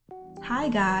Hi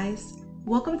guys,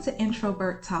 welcome to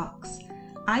Introvert Talks.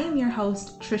 I am your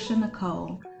host, Trisha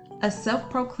Nicole, a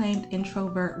self-proclaimed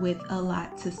introvert with a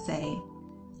lot to say.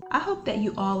 I hope that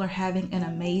you all are having an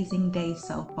amazing day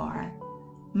so far.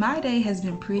 My day has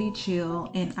been pretty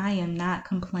chill and I am not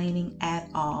complaining at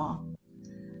all.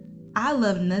 I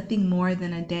love nothing more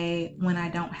than a day when I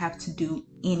don't have to do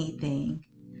anything.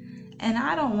 And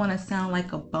I don't want to sound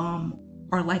like a bum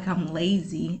or like I'm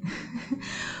lazy,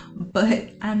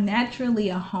 but I'm naturally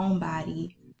a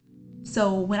homebody.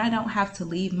 So when I don't have to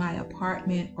leave my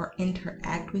apartment or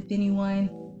interact with anyone,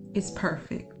 it's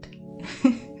perfect.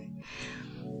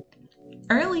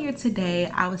 Earlier today,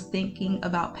 I was thinking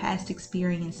about past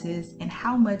experiences and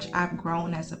how much I've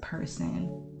grown as a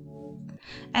person.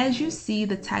 As you see,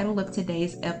 the title of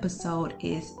today's episode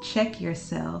is Check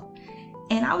Yourself.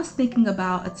 And I was thinking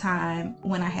about a time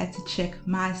when I had to check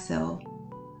myself.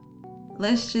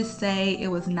 Let's just say it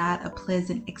was not a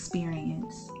pleasant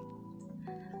experience.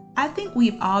 I think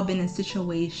we've all been in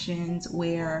situations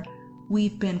where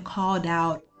we've been called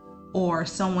out or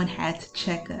someone had to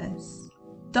check us.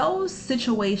 Those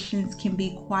situations can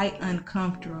be quite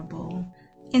uncomfortable.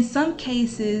 In some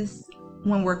cases,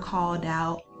 when we're called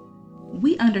out,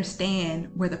 we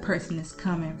understand where the person is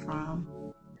coming from,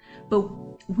 but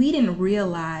we didn't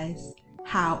realize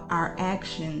how our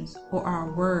actions or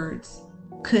our words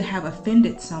could have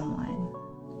offended someone.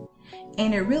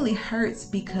 And it really hurts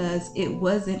because it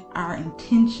wasn't our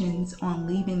intentions on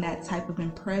leaving that type of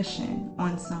impression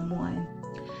on someone.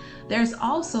 There's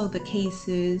also the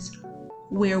cases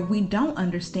where we don't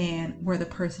understand where the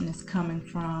person is coming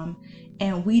from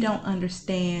and we don't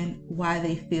understand why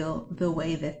they feel the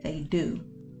way that they do.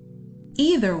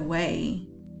 Either way,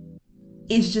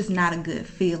 it's just not a good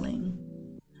feeling.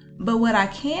 But what I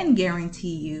can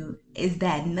guarantee you is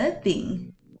that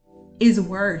nothing is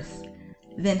worse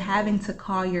than having to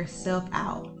call yourself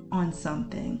out on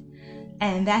something.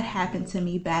 And that happened to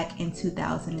me back in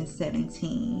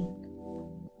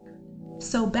 2017.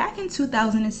 So back in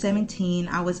 2017,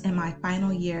 I was in my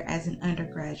final year as an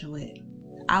undergraduate.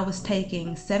 I was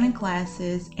taking 7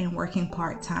 classes and working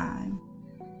part-time.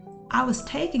 I was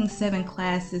taking 7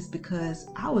 classes because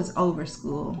I was over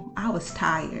school. I was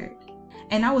tired.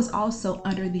 And I was also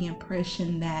under the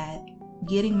impression that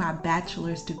getting my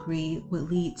bachelor's degree would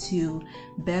lead to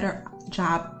better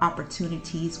job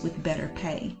opportunities with better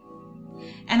pay.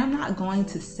 And I'm not going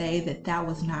to say that that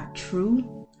was not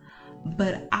true,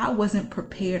 but I wasn't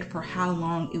prepared for how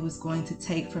long it was going to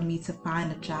take for me to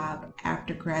find a job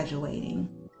after graduating.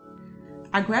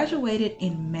 I graduated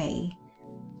in May.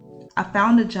 I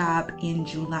found a job in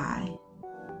July.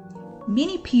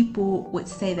 Many people would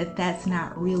say that that's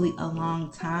not really a long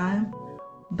time,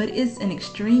 but it's an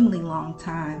extremely long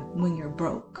time when you're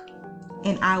broke.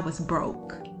 And I was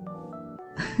broke.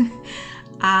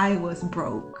 I was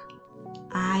broke.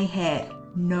 I had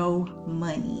no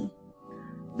money.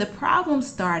 The problem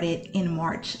started in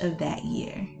March of that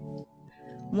year.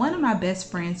 One of my best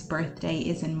friend's birthday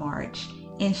is in March,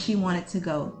 and she wanted to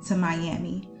go to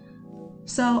Miami.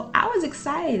 So I was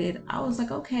excited. I was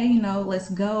like, okay, let's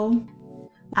go.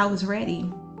 I was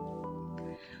ready.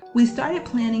 We started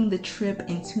planning the trip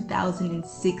in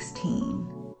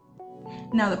 2016.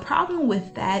 Now the problem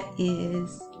with that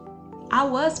is I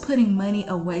was putting money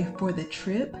away for the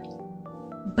trip,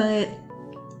 but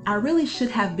I really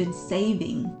should have been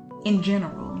saving in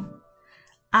general.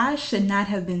 I should not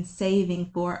have been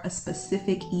saving for a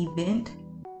specific event.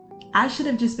 I should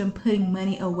have just been putting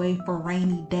money away for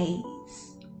rainy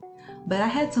days. But I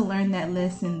had to learn that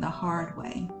lesson the hard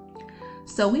way.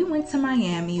 So we went to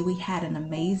Miami, we had an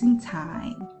amazing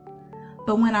time.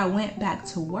 But when I went back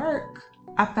to work,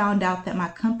 I found out that my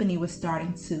company was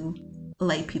starting to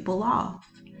lay people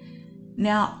off.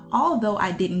 Now, although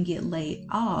I didn't get laid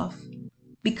off,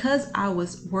 because I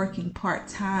was working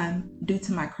part-time due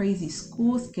to my crazy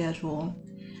school schedule,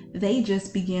 they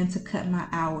just began to cut my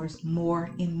hours more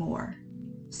and more.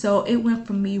 So it went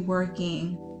from me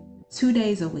working 2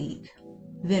 days a week,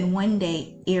 then 1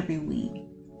 day every week,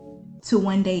 to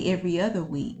 1 day every other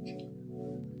week,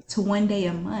 to 1 day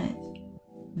a month.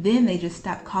 Then they just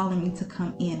stopped calling me to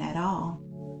come in at all.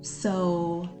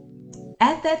 So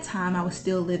at that time, I was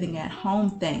still living at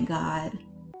home, thank God,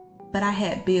 but I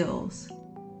had bills.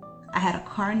 I had a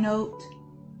car note,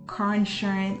 car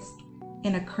insurance,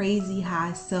 and a crazy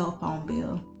high cell phone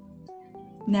bill.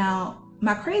 Now,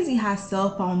 my crazy high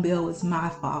cell phone bill was my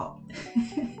fault.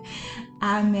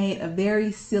 I made a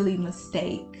very silly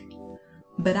mistake,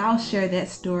 but I'll share that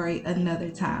story another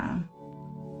time.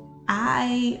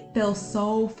 I fell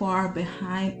so far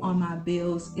behind on my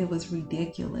bills, it was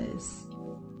ridiculous.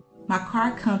 My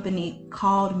car company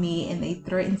called me and they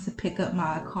threatened to pick up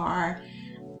my car.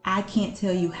 I can't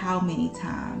tell you how many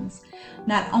times.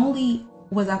 Not only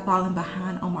was I falling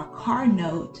behind on my car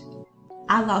note,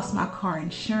 I lost my car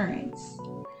insurance.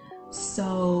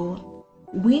 So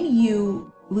when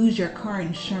you lose your car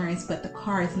insurance but the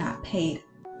car is not paid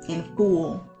in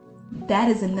full, that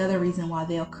is another reason why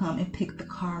they'll come and pick the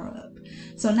car up.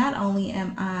 So not only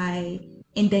am I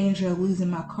in danger of losing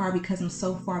my car because I'm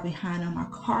so far behind on my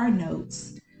car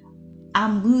notes,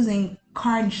 I'm losing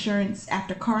car insurance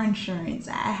after car insurance.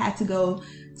 I had to go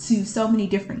to so many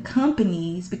different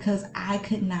companies because I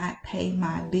could not pay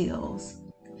my bills.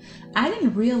 I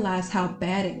didn't realize how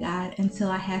bad it got until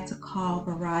I had to call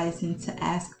Verizon to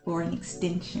ask for an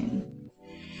extension.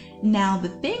 Now, the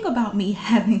thing about me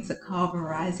having to call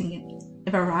Verizon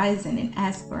and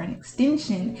ask for an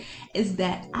extension is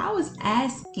that I was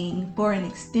asking for an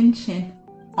extension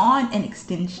on an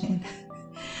extension.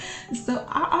 So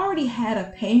I already had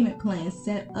a payment plan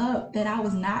set up that I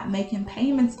was not making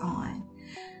payments on.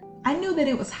 I knew that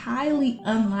it was highly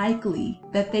unlikely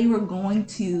that they were going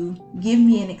to give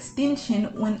me an extension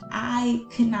when I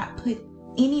could not put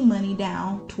any money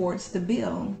down towards the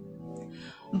bill.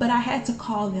 But I had to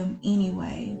call them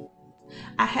anyway.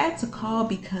 I had to call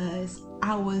because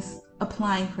I was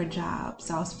applying for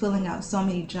jobs. I was filling out so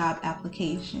many job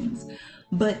applications.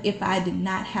 But if I did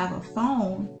not have a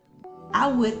phone,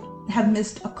 I would have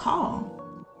missed a call.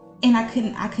 And I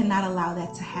could not allow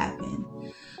that to happen.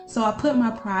 So I put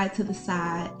my pride to the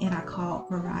side and I called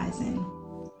Verizon.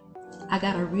 I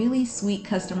got a really sweet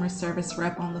customer service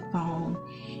rep on the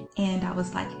phone and I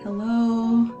was like,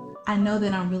 hello, I know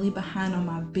that I'm really behind on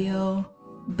my bill,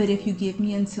 but if you give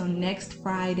me until next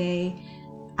Friday,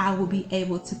 I will be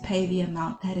able to pay the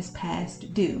amount that is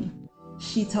past due.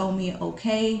 She told me,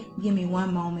 okay, give me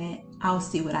one moment, I'll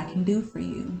see what I can do for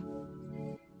you.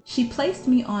 She placed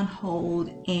me on hold,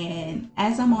 and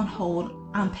as I'm on hold,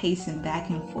 I'm pacing back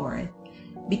and forth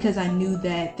because I knew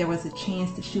that there was a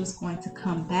chance that she was going to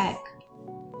come back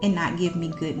and not give me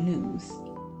good news.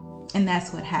 And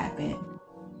that's what happened.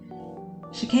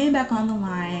 She came back on the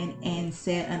line and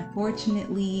said,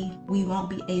 unfortunately, we won't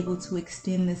be able to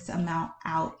extend this amount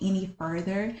out any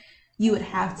further. You would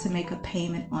have to make a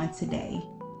payment on today.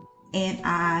 And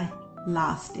I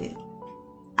lost it.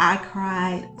 I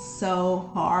cried so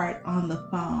hard on the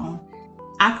phone.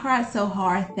 I cried so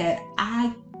hard that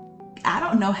I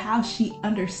don't know how she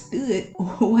understood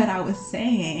what I was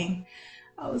saying.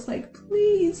 I was like,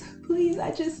 please,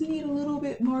 I just need a little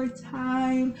bit more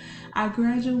time. I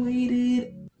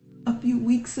graduated a few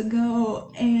weeks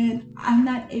ago and I'm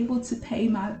not able to pay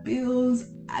my bills.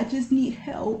 I just need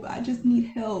help.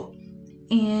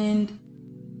 And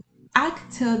I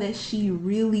could tell that she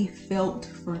really felt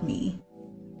for me.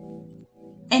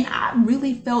 And I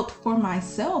really felt for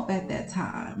myself at that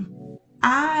time.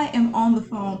 I am on the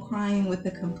phone crying with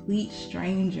a complete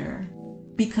stranger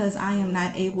because I am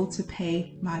not able to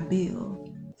pay my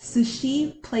bill. So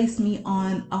she placed me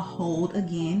on a hold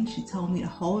again. She told me to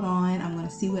hold on. I'm going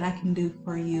to see what I can do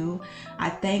for you. I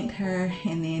thanked her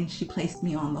and then she placed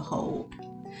me on the hold.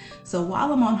 So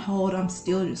while I'm on hold, I'm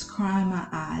still just crying my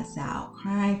eyes out,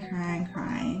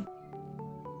 crying.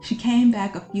 She came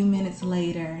back a few minutes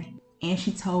later and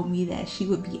she told me that she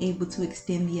would be able to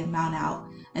extend the amount out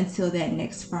until that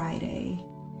next Friday.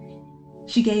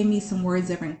 She gave me some words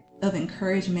of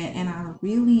encouragement and I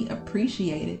really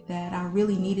appreciated that. I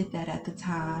really needed that at the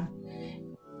time.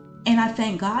 And I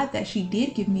thank God that she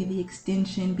did give me the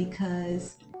extension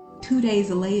because 2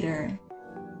 days later,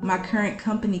 my current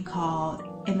company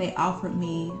called and they offered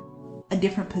me a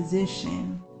different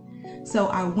position. So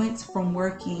I went from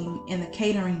working in the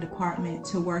catering department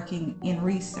to working in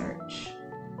research.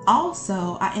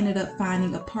 Also, I ended up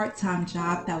finding a part-time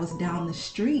job that was down the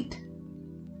street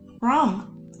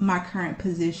from my current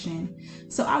position.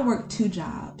 So I worked 2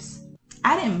 jobs.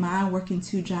 I didn't mind working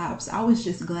 2 jobs. I was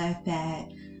just glad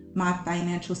that my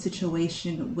financial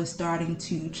situation was starting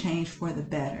to change for the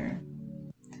better.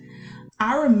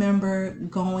 I remember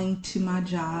going to my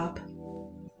job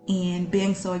and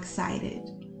being so excited.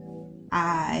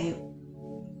 I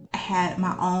had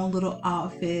my own little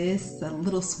office, a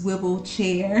little swivel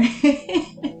chair,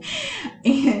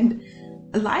 and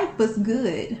life was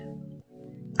good.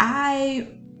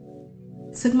 I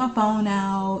took my phone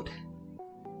out,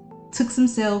 took some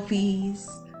selfies,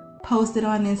 posted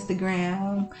on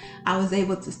Instagram. I was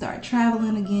able to start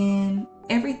traveling again.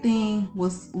 Everything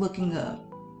was looking up.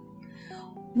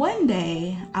 One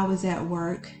day I was at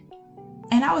work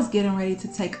and I was getting ready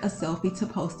to take a selfie to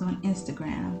post on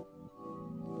Instagram.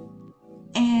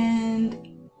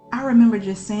 And I remember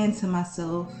just saying to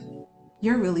myself,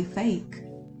 you're really fake.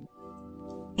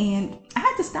 And I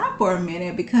had to stop for a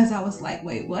minute because I was like,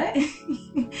 wait, what?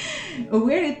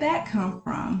 Where did that come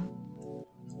from?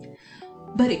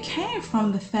 But it came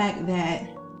from the fact that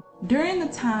during the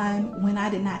time when I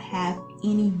did not have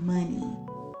any money,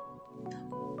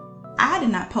 I did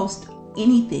not post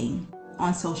anything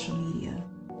on social media.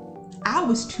 I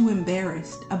was too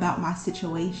embarrassed about my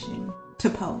situation to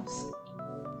post.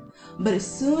 But as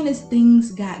soon as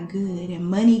things got good and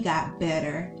money got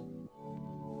better,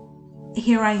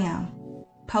 here I am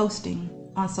posting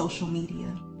on social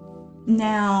media.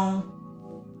 Now,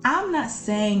 I'm not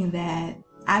saying that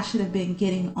I should have been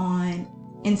getting on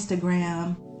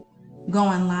Instagram,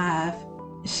 going live,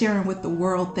 sharing with the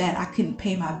world that I couldn't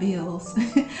pay my bills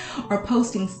or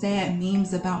posting sad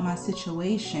memes about my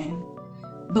situation.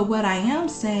 But what I am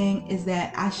saying is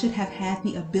that I should have had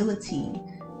the ability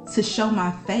to show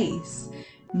my face,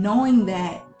 knowing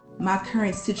that my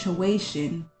current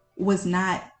situation wasn't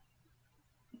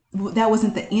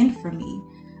the end for me.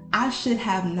 I should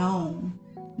have known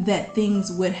that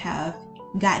things would have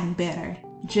gotten better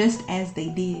just as they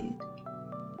did.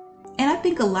 And I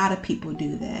think a lot of people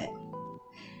do that.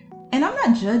 And I'm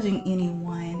not judging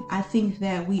anyone. I think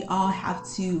that we all have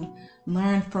to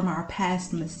learn from our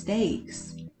past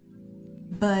mistakes.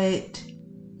 But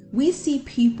we see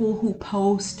people who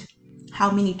post how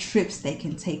many trips they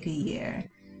can take a year,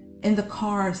 and the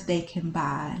cars they can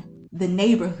buy, the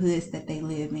neighborhoods that they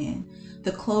live in,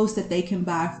 the clothes that they can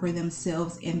buy for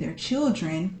themselves and their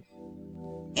children.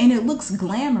 And it looks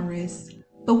glamorous,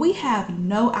 but we have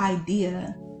no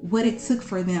idea what it took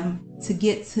for them to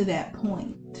get to that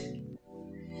point.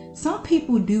 Some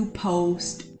people do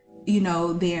post,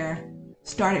 they're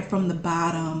started from the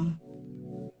bottom,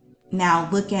 now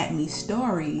look at me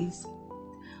stories,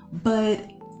 but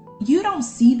you don't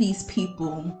see these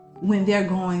people when they're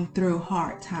going through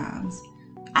hard times.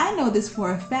 I know this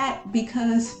for a fact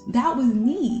because that was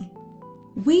me.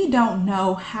 We don't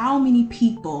know how many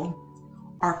people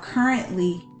are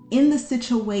currently in the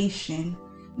situation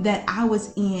that I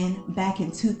was in back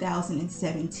in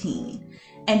 2017,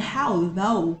 and how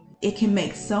low it can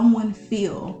make someone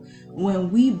feel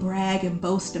when we brag and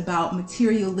boast about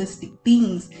materialistic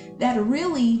things that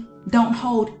really don't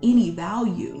hold any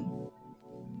value.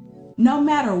 No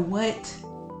matter what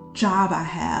job I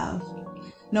have,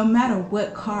 no matter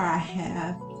what car I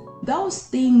have, those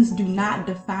things do not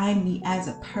define me as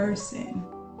a person.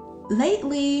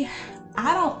 Lately,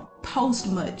 I don't post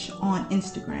much on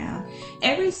Instagram.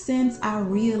 Ever since I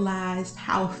realized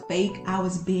how fake I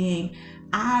was being,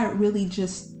 I really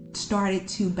just started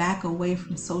to back away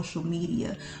from social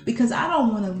media because I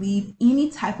don't want to leave any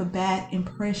type of bad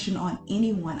impression on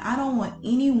anyone. I don't want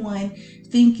anyone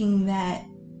thinking that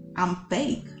I'm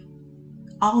fake.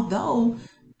 Although,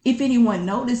 if anyone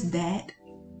noticed that,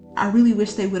 I really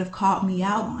wish they would have called me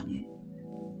out on it.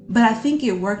 But I think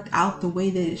it worked out the way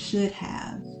that it should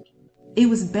have. It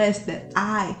was best that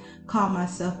I called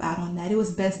myself out on that. It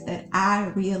was best that I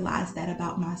realized that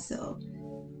about myself.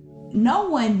 No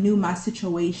one knew my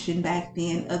situation back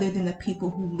then other than the people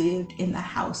who lived in the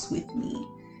house with me.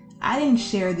 I didn't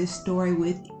share this story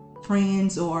with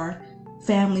friends or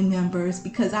family members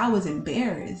because I was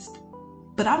embarrassed.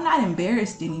 But I'm not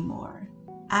embarrassed anymore.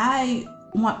 I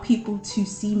want people to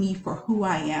see me for who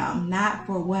I am, not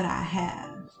for what I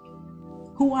have.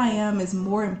 Who I am is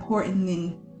more important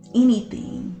than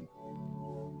anything.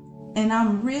 And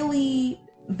I'm really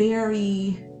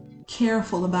very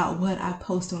careful about what I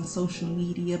post on social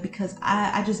media because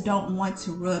I just don't want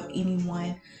to rub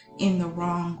anyone in the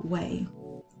wrong way.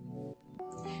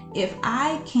 If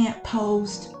I can't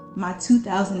post my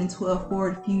 2012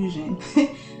 Ford Fusion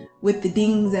with the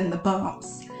dings and the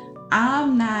bumps,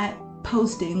 I'm not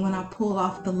posting when I pull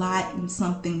off the lot in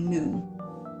something new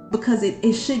because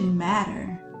it shouldn't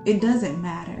matter. It doesn't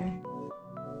matter.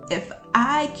 If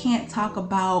I can't talk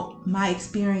about my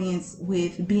experience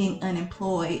with being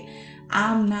unemployed,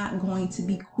 I'm not going to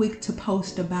be quick to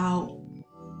post about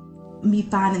me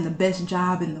finding the best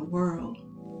job in the world.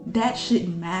 That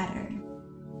shouldn't matter.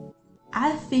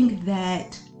 I think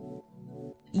that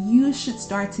you should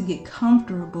start to get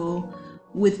comfortable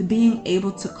with being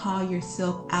able to call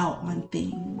yourself out on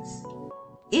things.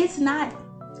 It's not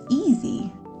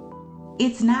easy.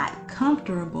 It's not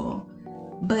comfortable,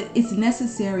 but it's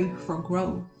necessary for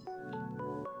growth.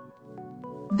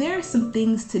 There are some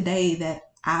things today that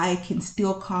I can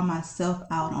still call myself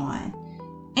out on,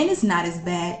 and it's not as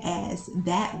bad as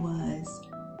that was.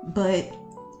 But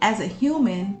as a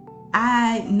human,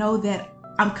 I know that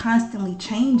I'm constantly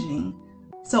changing.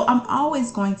 So I'm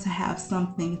always going to have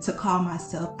something to call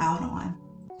myself out on.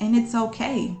 And it's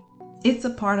okay. It's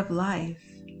a part of life.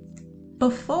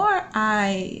 Before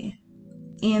I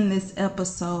end this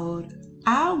episode,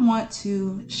 I want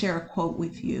to share a quote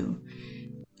with you.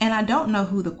 And I don't know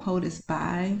who the quote is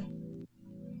by,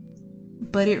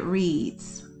 but it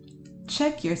reads,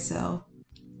 "Check yourself.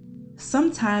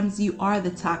 Sometimes you are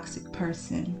the toxic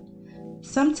person.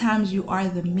 Sometimes you are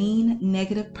the mean,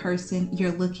 negative person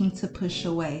you're looking to push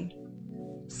away.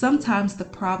 Sometimes the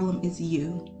problem is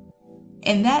you,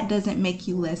 and that doesn't make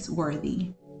you less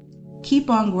worthy.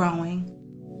 Keep on growing.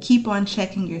 Keep on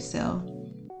checking yourself.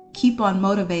 Keep on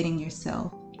motivating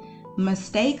yourself.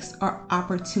 Mistakes are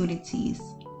opportunities.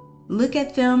 Look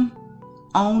at them,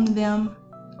 own them,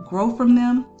 grow from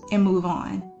them, and move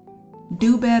on.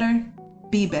 Do better,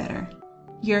 be better.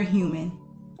 You're human.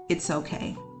 It's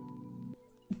okay."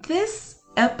 This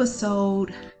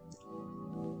episode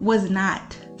was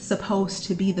not supposed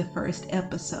to be the first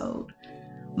episode,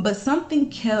 but something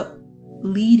kept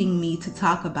leading me to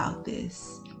talk about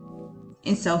this.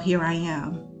 And so here I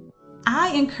am. I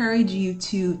encourage you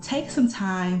to take some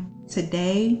time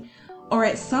today or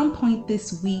at some point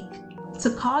this week to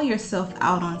call yourself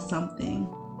out on something.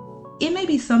 It may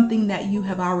be something that you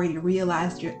have already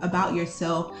realized about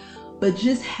yourself, but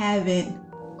just haven't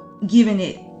given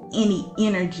it any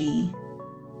energy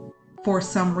for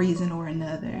some reason or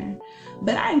another.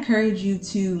 But I encourage you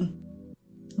to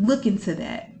look into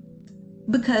that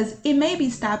because it may be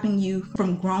stopping you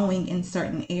from growing in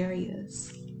certain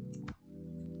areas.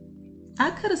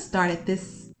 I could have started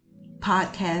this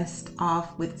podcast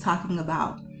off with talking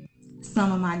about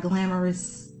some of my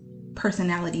glamorous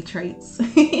personality traits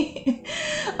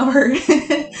or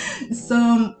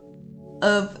some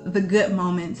of the good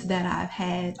moments that I've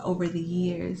had over the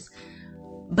years.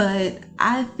 But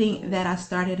I think that I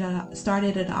started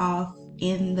it off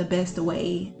in the best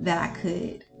way that I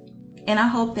could. And I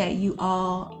hope that you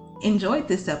all enjoyed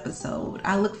this episode.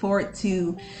 I look forward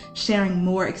to sharing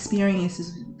more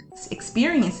experiences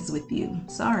with you.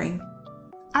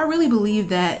 I really believe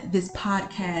that this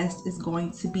podcast is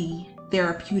going to be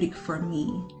therapeutic for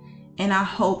me. And I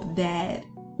hope that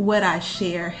what I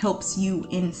share helps you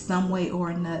in some way or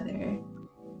another.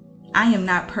 I am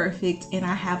not perfect and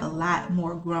I have a lot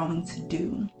more growing to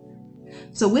do.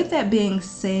 So with that being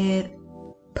said,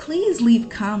 please leave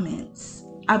comments.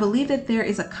 I believe that there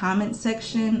is a comment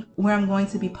section where I'm going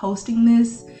to be posting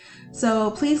this.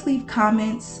 So please leave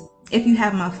comments. If you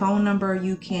have my phone number,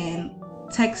 you can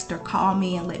text or call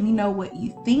me and let me know what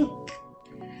you think.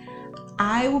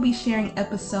 I will be sharing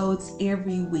episodes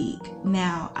every week.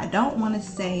 Now, I don't want to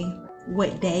say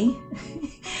what day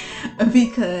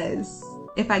because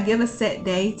if I give a set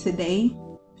day today,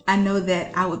 I know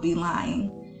that I would be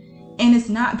lying. And it's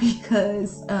not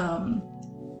because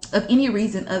of any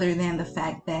reason other than the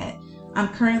fact that I'm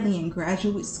currently in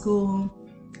graduate school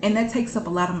and that takes up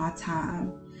a lot of my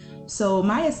time. So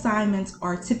my assignments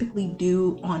are typically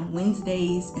due on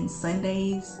Wednesdays and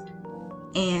Sundays,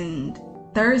 and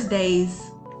Thursdays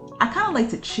I kind of like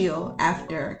to chill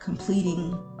after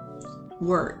completing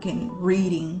work and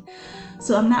reading.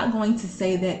 So I'm not going to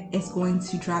say that it's going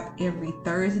to drop every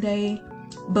Thursday,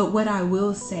 but what I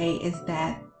will say is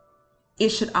that it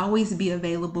should always be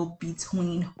available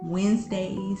between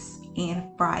Wednesdays and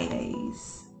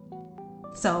Fridays.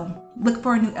 So look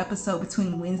for a new episode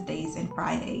between Wednesdays and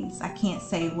Fridays. I can't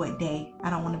say what day. I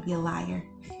don't want to be a liar.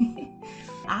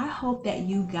 I hope that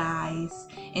you guys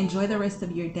enjoy the rest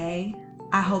of your day.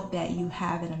 I hope that you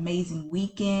have an amazing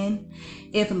weekend.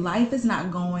 If life is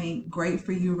not going great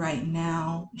for you right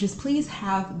now, just please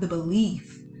have the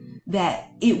belief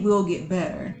that it will get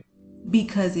better,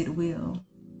 because it will.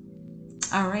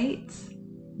 All right.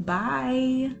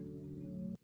 Bye.